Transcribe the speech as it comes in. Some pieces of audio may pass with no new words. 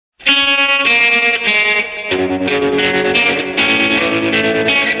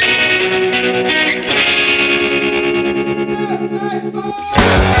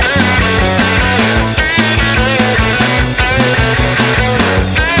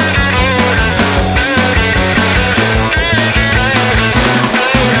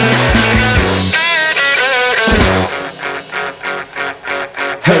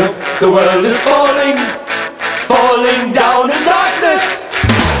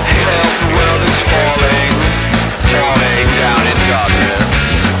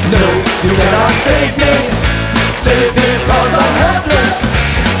save me, save me 'cause I'm helpless.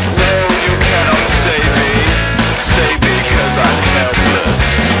 No, you cannot save me 'cause I'm helpless.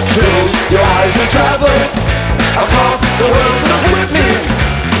 Close your eyes and travel across the world so swiftly.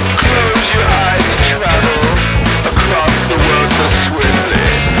 Close your eyes and travel across the world so swiftly.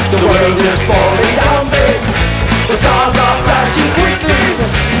 The world is falling down, babe. The stars are flashing quickly.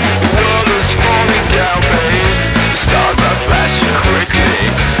 The world is falling down, babe. The stars are flashing quickly.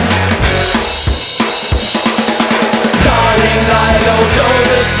 Darling, I don't know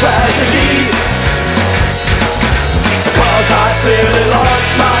this tragedy, 'cause I clearly lost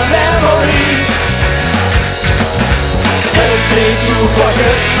my memory. Help me to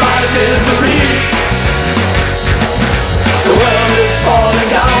forget my misery. The world is falling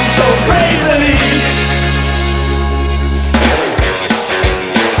down so crazily.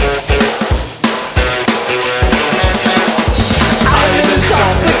 I'm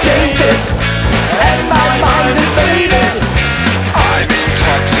intoxicated and my mind is faded. I'm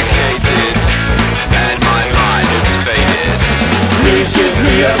intoxicated and my mind is faded. Please give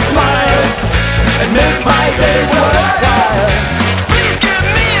me a smile and make my day worthwhile. Please give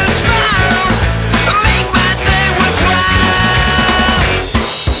me a smile and make my day worthwhile.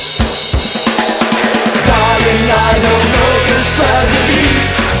 Darling, I don't know this tragedy,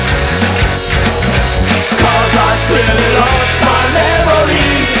 'cause I clearly lost my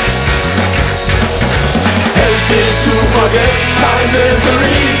memory. Help me to forget my misery.